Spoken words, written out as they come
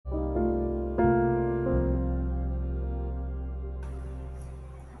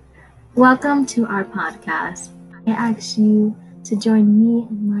Welcome to our podcast. I ask you to join me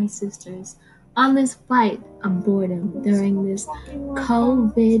and my sisters on this fight of boredom during this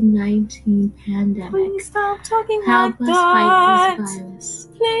COVID-19 pandemic. Please stop talking Help like us that. fight this virus.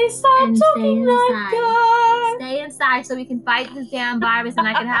 Please stop And talking like that. Stay inside so we can fight this damn virus and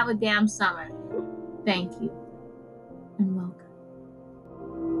I can have a damn summer. Thank you. And welcome.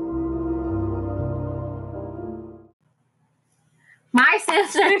 My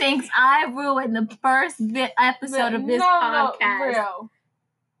sister thinks I ruined the first episode of this podcast. No, bro.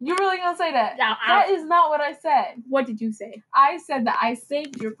 You really gonna say that? No, that is not what I said. What did you say? I said that I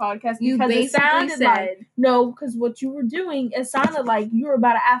saved your podcast You because it basically sounded said like because what you were doing, it sounded like you were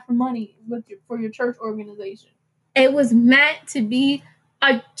about to ask for money for your church organization. It was meant to be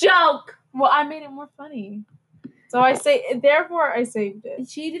a joke. Well, I made it more funny, so therefore I saved it.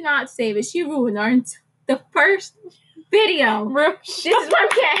 She did not save it. She ruined the first video. Bro, This is why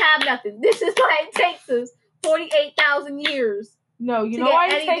we can't have nothing. This is why it takes us 48,000 years. No, you know why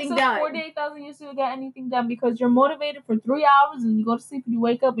it takes us 48,000 years to get anything done? Because you're motivated for 3 hours and you go to sleep and you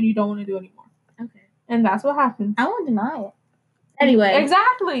wake up and you don't want to do anymore. Okay. And that's what happens. I won't deny it. Anyway.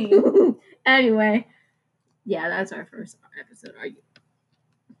 Exactly. Anyway. Yeah, that's our first episode argument.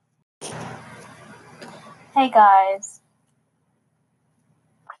 Hey guys.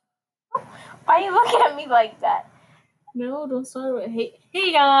 Why are you looking at me like that? No, don't start with hey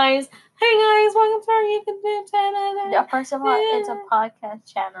guys. Hey guys, welcome to our YouTube channel. Yeah, first of all, it's a podcast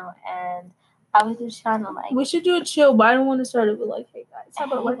channel and I was just trying to we should do a chill, but I don't want to start it with hey guys.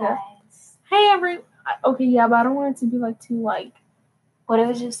 How about hey everyone? Okay, yeah, but I don't want it to be too what if it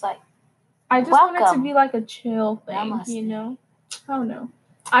was just I just want it to be a chill thing, Namaste. You know? I don't know.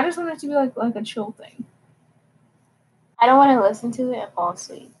 I just want it to be like a chill thing. I don't want to listen to it and fall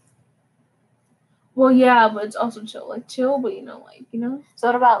asleep. Well, yeah, but it's also chill. Chill, but So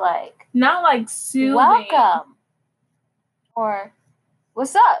what about not soothing. welcome. Or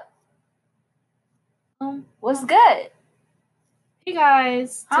what's up? What's good? Hey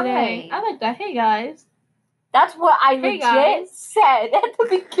guys. Today. Hi. I like that. Hey guys. That's what I legit said at the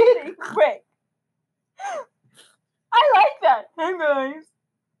beginning. Rick. I like that. Hey guys.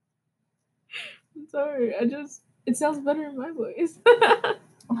 I'm sorry. It sounds better in my voice.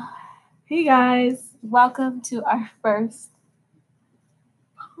 Hey guys. Welcome to our first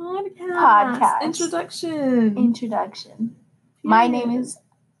podcast. Introduction. My name is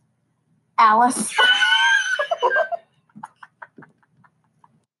Alice.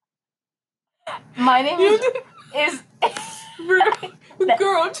 My name is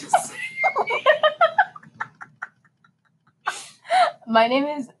girl, just My name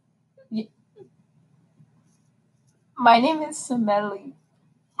is Smelly.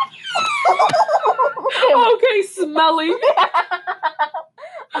 Okay, Smelly.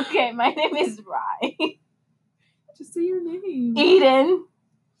 Okay, my name is Rye. Just say your name. Eden.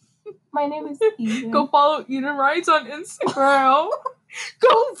 My name is Eden. Go follow Eden Rights on Instagram.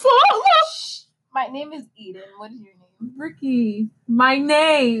 Go follow. My name is Eden. What is your name? Ricky. My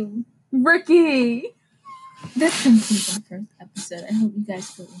name. Ricky. This concludes our first episode. I hope you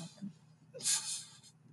guys feel welcome.